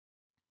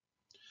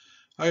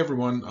Hi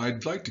everyone,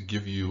 I'd like to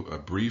give you a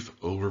brief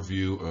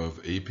overview of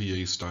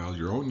APA style.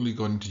 You're only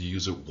going to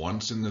use it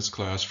once in this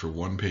class for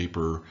one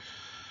paper.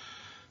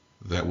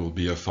 That will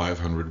be a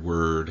 500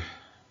 word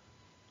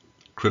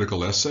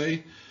critical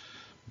essay,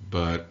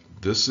 but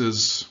this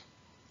is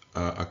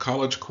a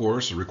college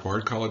course, a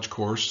required college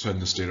course in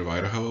the state of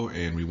Idaho,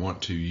 and we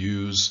want to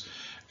use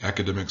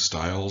academic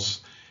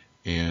styles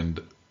and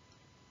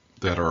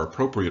that are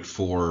appropriate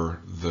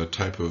for the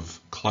type of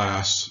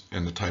class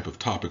and the type of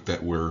topic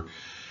that we're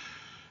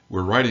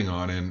writing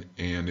on.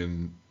 And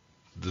in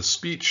the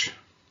speech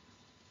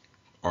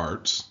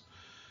arts,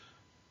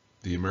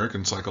 the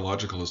American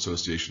Psychological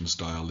Association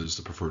style is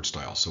the preferred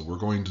style. So we're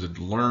going to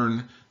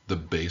learn the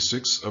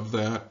basics of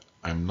that.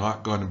 I'm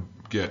not going to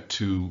get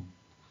too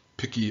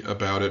picky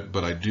about it,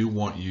 but I do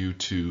want you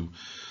to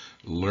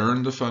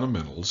learn the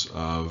fundamentals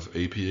of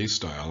APA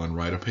style and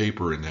write a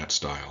paper in that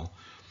style.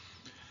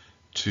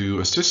 To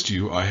assist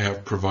you, I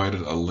have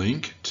provided a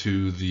link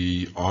to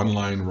the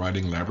online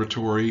writing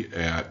laboratory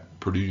at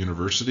Purdue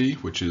University,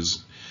 which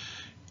is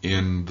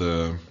in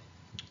the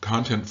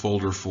content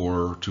folder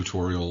for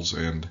tutorials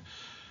and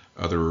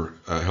other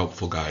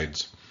helpful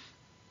guides.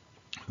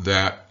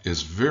 That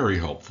is very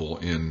helpful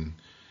in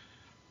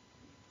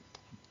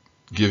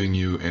giving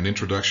you an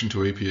introduction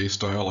to APA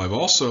style. I've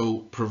also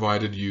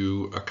provided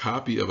you a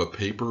copy of a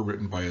paper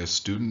written by a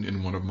student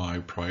in one of my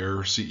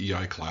prior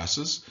CEI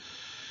classes.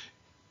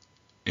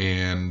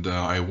 And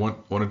I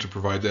wanted to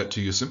provide that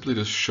to you simply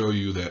to show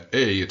you that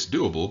A, it's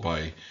doable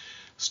by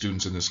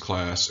students in this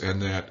class,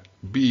 and that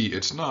B,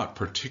 it's not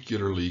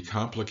particularly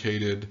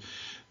complicated.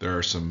 There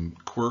are some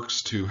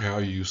quirks to how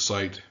you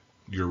cite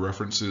your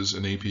references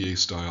in APA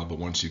style, but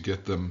once you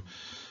get them,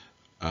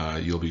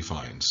 you'll be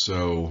fine.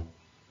 So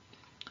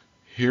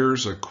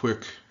here's a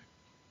quick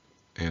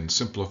and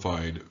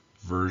simplified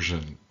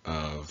version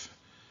of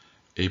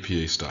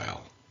APA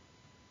style.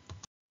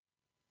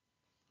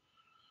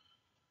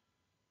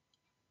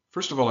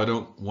 First of all, I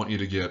don't want you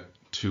to get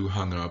too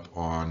hung up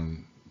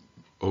on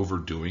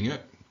overdoing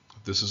it.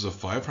 This is a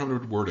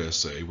 500-word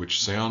essay,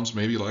 which sounds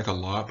maybe like a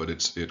lot, but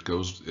it's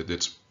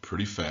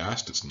pretty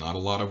fast. It's not a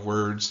lot of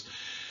words.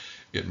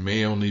 It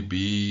may only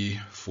be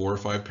 4 or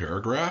 5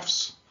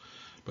 paragraphs.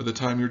 By the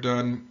time you're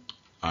done,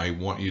 I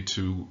want you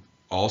to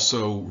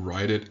also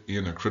write it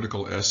in a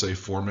critical essay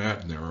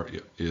format, and there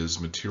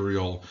is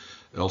material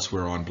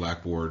elsewhere on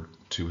Blackboard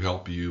to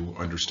help you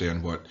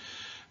understand what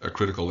a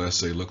critical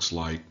essay looks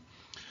like.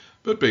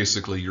 But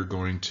basically, you're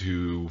going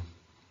to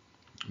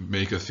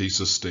make a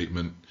thesis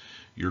statement.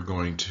 You're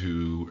going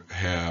to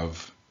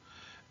have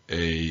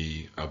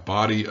a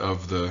body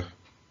of the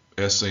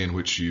essay in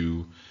which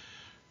you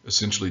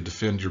essentially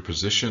defend your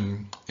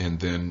position, and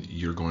then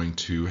you're going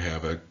to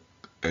have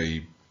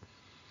a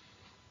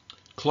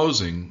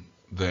closing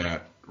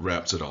that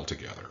wraps it all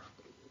together.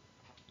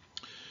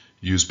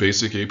 Use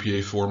basic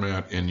APA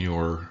format in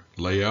your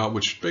layout,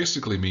 which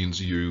basically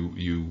means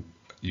you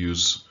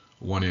use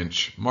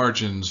 1-inch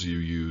margins, you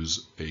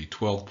use a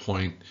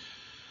 12-point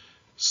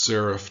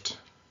serifed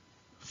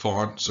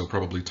font, so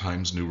probably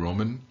Times New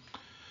Roman.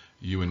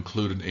 You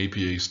include an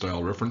APA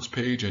style reference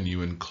page, and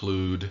you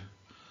include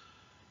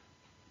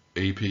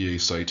APA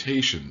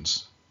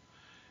citations.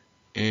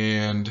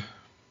 And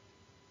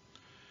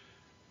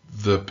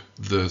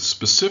the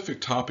specific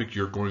topic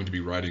you're going to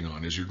be writing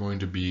on is you're going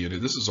to be,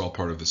 and this is all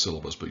part of the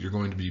syllabus, but you're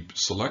going to be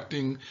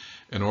selecting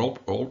an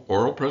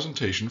oral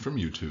presentation from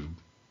YouTube,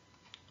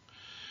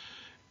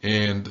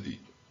 and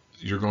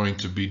you're going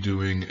to be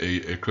doing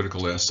a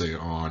critical essay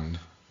on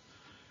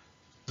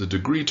the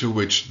degree to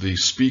which the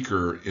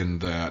speaker in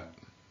that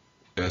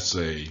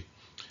essay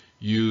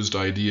used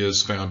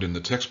ideas found in the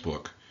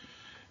textbook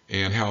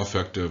and how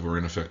effective or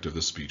ineffective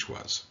the speech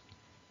was.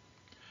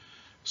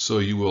 So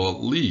you will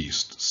at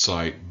least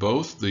cite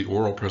both the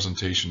oral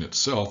presentation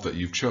itself that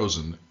you've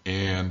chosen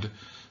and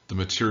the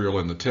material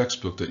in the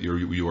textbook that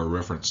you are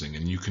referencing,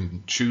 and you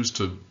can choose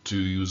to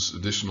use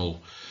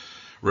additional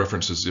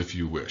references if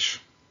you wish.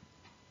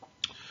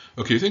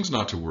 Okay, things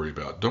not to worry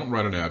about. Don't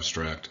write an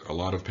abstract. A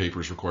lot of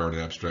papers require an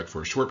abstract.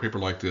 For a short paper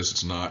like this,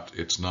 it's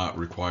not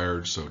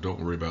required, so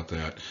don't worry about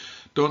that.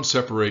 Don't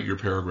separate your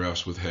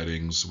paragraphs with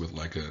headings, with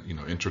like a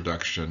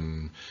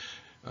introduction,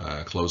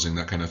 closing,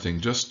 that kind of thing.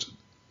 Just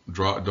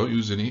don't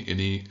use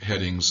any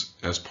headings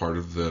as part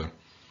of the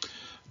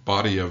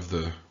body of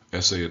the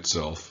essay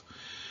itself.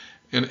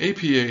 And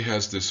APA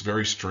has this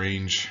very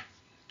strange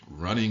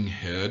running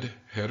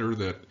header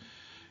that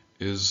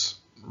is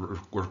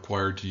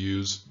required to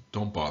use.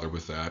 Don't bother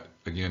with that.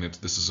 Again,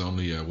 this is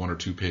only a 1 or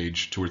 2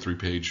 or 3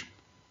 page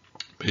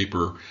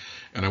paper,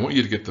 and I want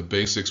you to get the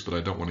basics, but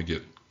I don't want to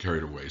get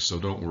carried away. So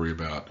don't worry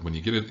about when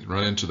you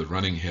run into the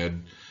running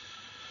head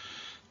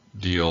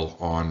deal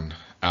on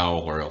OWL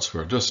or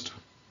elsewhere. Just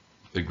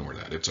ignore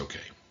that. It's okay.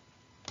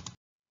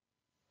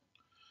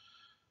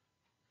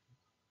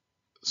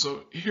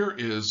 So here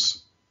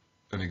is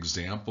an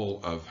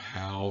example of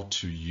how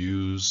to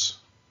use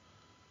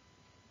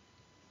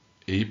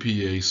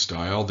APA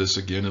style. This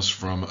again is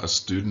from a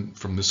student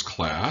from this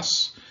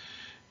class,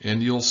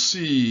 and you'll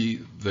see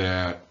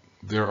that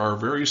there are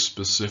very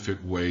specific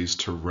ways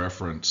to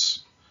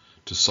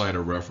cite a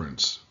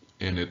reference.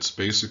 And it's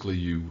basically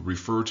you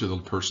refer to the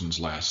person's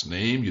last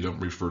name. You don't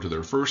refer to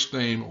their first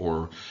name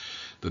or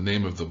the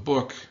name of the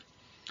book.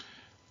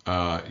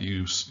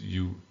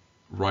 You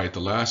write the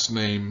last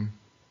name,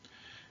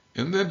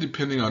 and then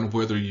depending on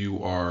whether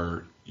you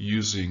are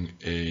using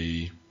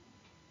a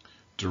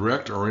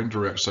direct or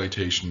indirect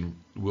citation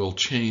will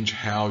change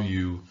how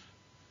you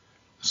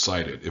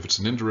cite it. If it's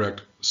an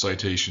indirect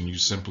citation, you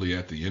simply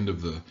at the end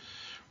of the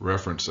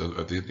reference,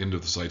 at the end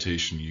of the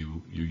citation,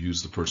 you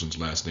use the person's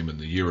last name and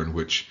the year in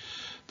which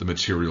the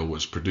material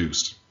was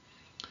produced.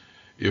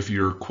 If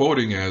you're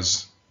quoting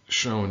as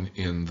shown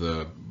in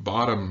the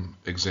bottom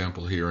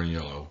example here in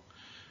yellow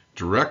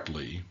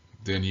directly,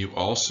 then you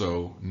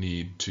also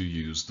need to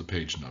use the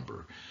page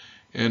number.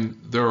 And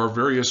there are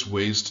various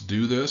ways to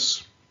do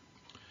this.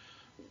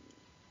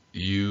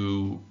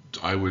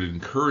 I would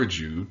encourage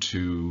you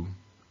to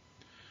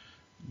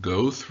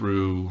go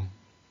through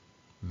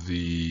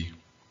the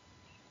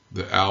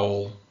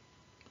OWL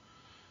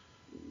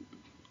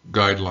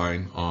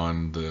guideline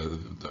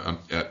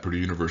at Purdue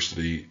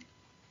University,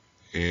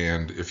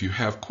 and if you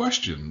have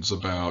questions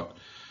about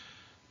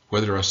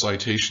whether a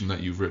citation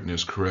that you've written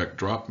is correct,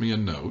 drop me a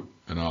note,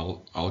 and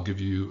I'll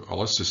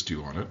assist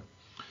you on it,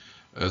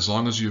 as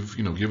long as you've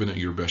given it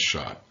your best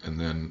shot, and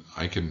then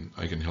I can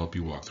help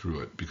you walk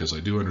through it, because I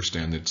do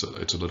understand it's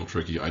a little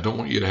tricky. I don't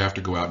want you to have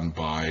to go out and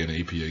buy an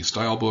APA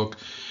style book.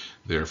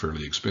 They're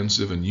fairly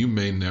expensive, and you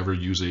may never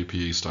use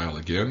APA style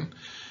again,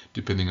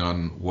 depending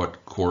on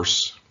what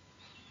courses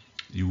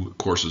you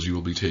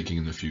will be taking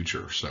in the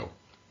future. So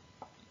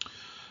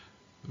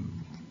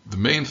the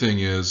main thing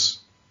is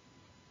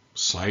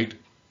cite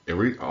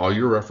all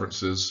your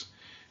references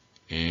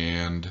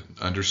and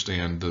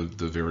understand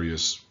the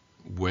various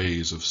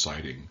ways of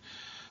citing.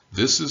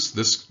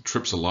 This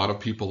trips a lot of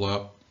people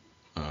up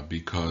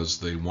because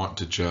they want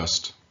to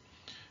just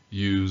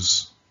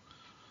use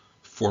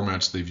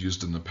formats they've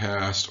used in the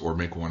past or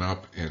make one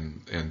up,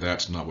 and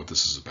that's not what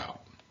this is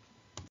about.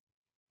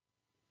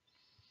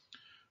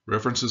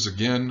 References,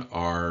 again,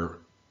 are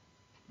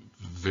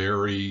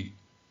very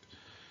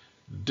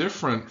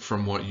different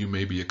from what you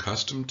may be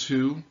accustomed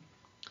to.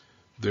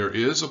 There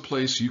is a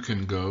place you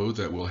can go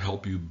that will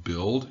help you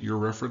build your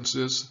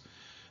references.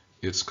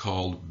 It's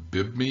called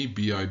BibMe,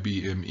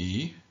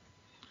 B-I-B-M-E.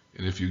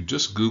 And if you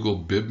just Google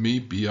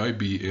BibMe,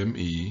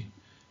 B-I-B-M-E,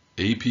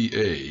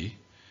 APA,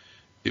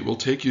 it will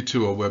take you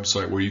to a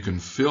website where you can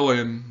fill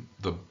in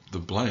the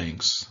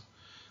blanks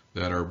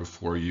that are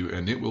before you,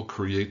 and it will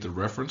create the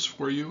reference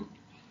for you.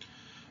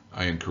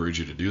 I encourage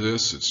you to do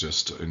this. It's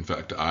just, in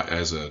fact,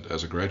 as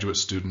a graduate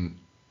student,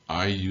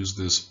 I used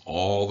this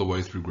all the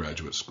way through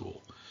graduate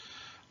school.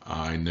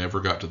 I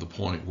never got to the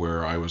point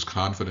where I was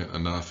confident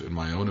enough in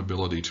my own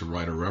ability to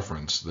write a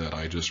reference that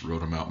I just wrote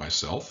them out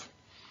myself.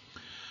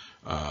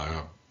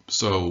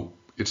 So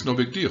it's no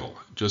big deal.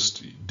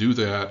 Just do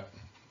that,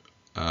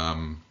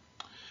 and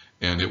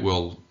it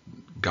will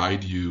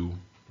guide you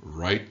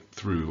right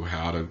through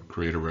how to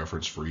create a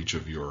reference for each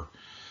of your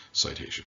citations.